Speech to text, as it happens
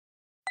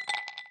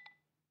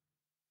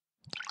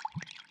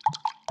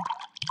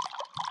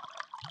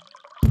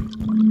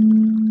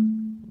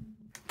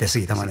出過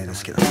ぎたまねで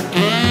すけど。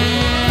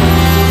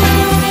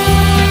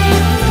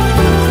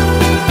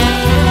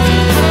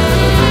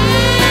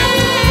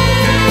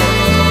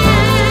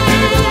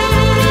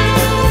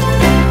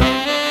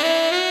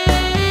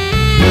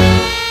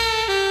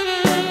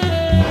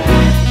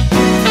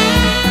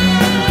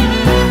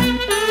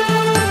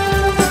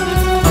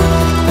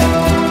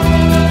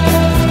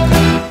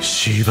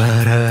しば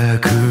ら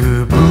く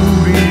ぶ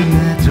り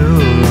ねと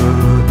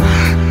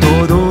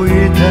届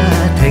いた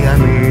手紙、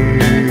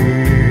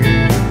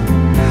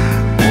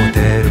ホテ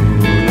ル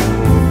の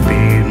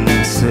便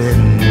箋、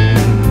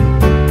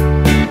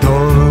遠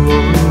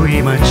い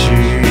街、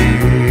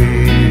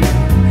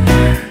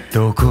ど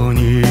こに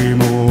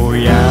も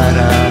やら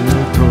ぬ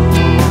と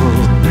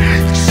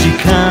誓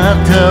っ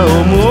た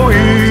想い、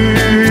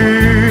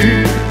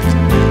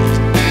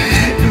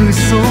嘘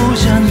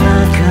じゃなか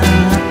っ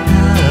た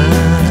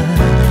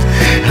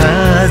は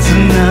ず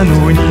なの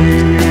に、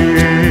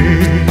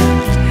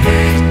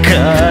悲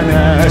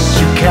し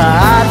か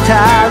った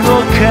の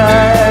か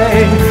い、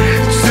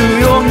強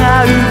が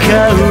る顔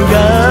が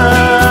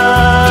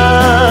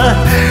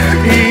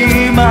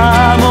今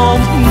も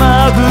ま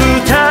ぶ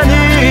たに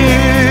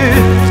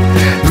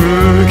浮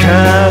か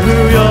ぶ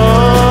よ。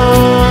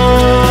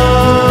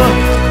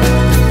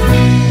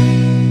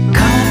変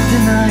わって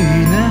ない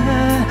ね、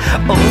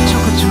おちょ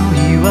こちょ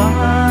いは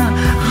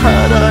貼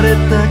られ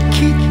た切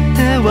手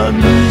は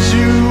20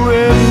円、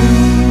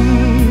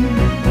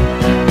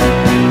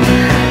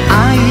会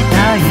いた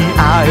い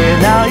会え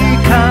ない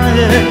帰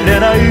れ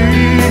ない、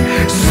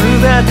全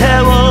て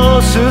を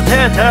捨て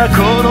たこ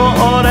の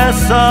俺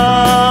さ、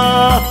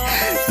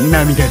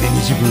涙でに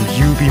じむ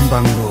郵便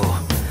番号、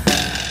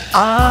あ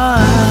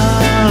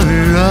あ浦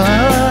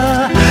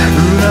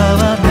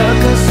和高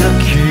崎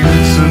宇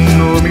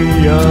都宮、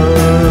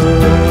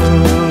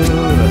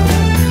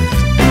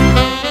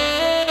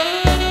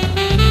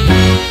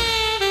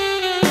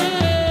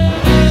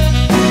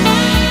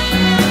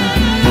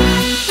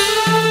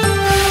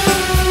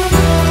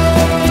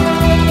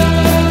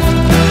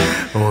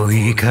追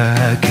いか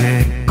け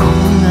焦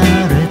が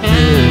れて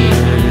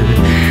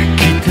北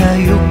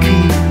行き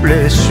列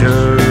車、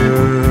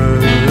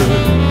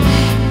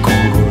小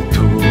言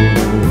の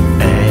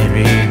襟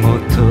元、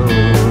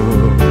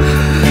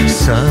寒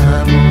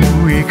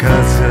い風、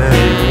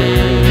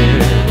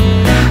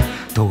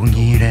途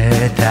切れ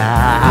た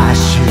足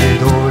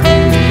取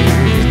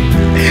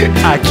り、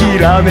諦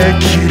め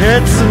きれ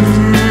ず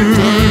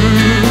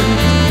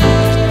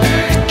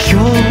今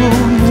日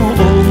もお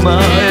前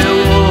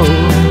を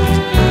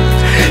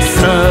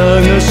探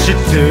し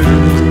てる、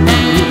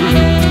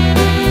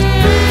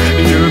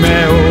夢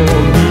を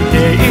見て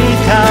い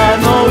た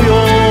のよ、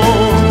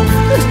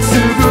つ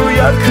ぶや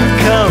く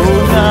顔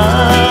が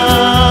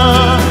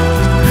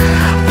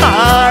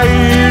愛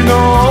の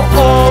終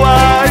わ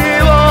り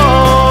を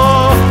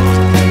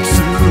告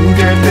げ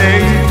て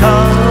いた、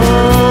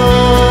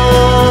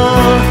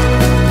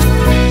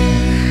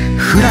ふ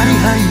らり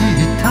入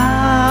った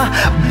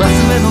バス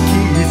目の喫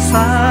茶、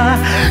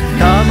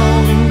頼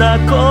んだ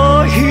コ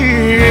ーヒー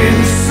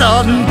三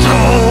丁、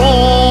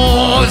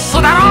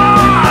嘘だろ、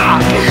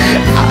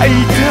会い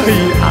たい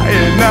会え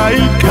ない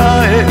帰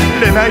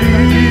れない、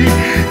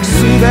全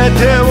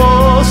てを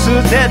捨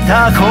てた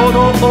この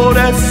俺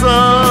さ、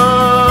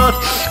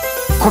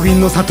小瓶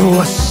の砂糖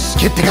はし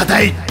けってか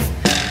たい、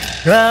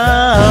あ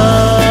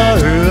あ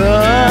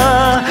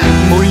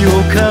盛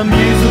岡水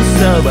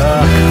沢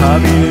上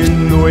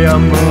の山、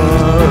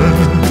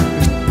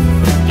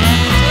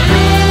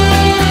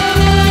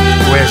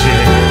親父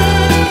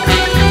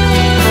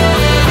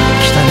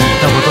北に行っ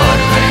たことある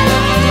かい、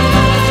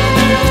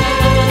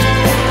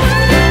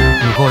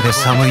向こうで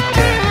寒いって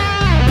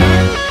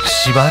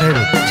縛れるって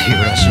い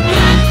うらしいんだ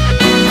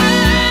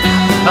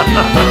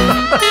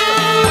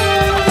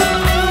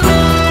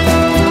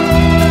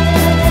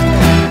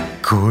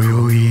今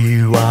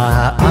宵は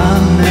雨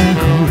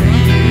降り、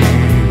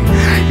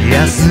安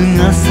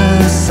傘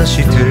さし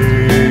て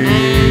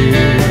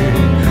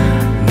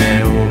ネ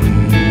オン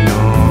の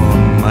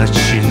街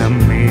並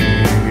み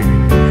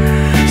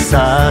誘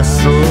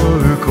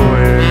う声、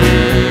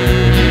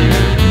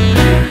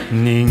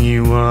にぎ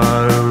わ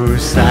う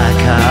酒場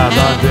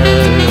で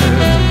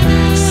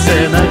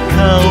背中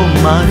を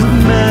丸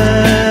め、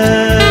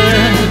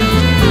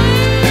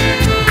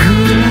グ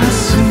ラス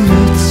見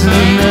つめ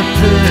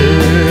て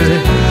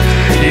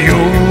夜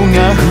が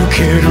更け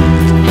る、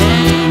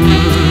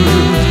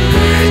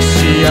幸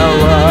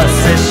せ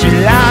知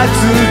らず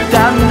だ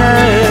ね、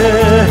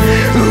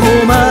お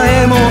前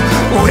も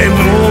俺も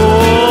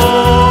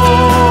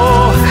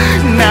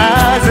な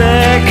ぜ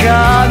か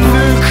ぬ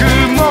く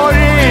もり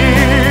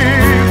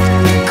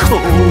怖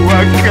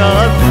か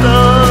った、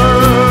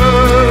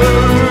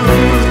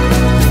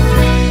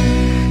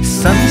寂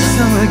しさ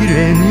紛れ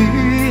に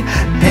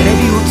テレ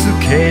ビをつ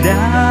けりゃ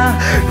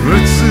映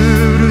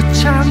るチ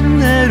ャン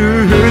ネル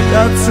2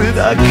つだ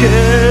け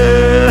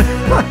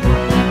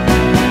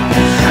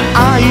会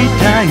い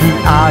たい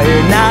会え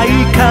ない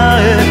帰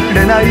れ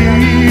ない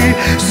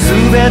全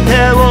て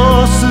を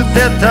捨て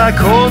てた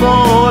こ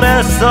の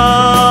俺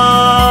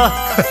さ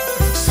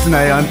室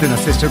内アンテナ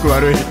接触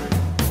悪い。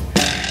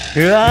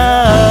北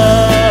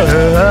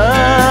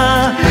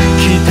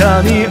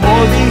に帯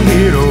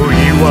広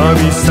岩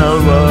見沢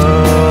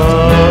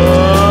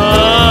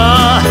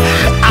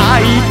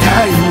会い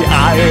たい会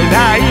えな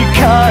い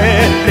帰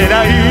れな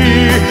い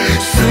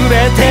全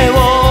てを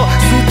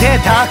捨て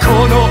た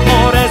この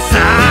俺さ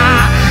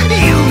夢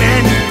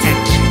見て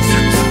傷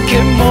つけ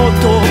戻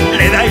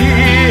れない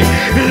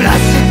明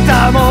日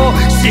も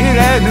知れ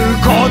ぬ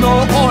この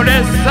俺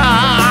さ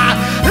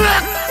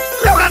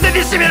夜風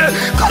にしみる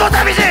この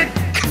旅路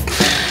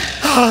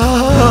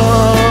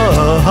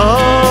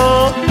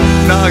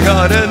流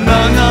れ流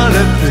れ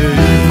て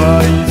今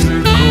いず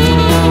こ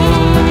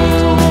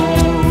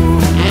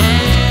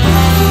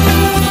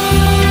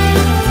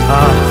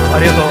あ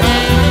りがとう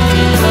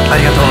あり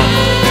がとう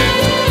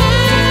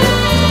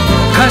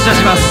感謝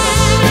します。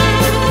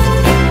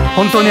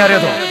本当にありが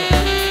とう。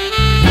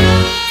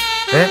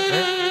いや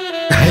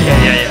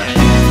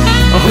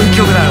本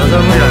曲だよ、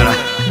無理だから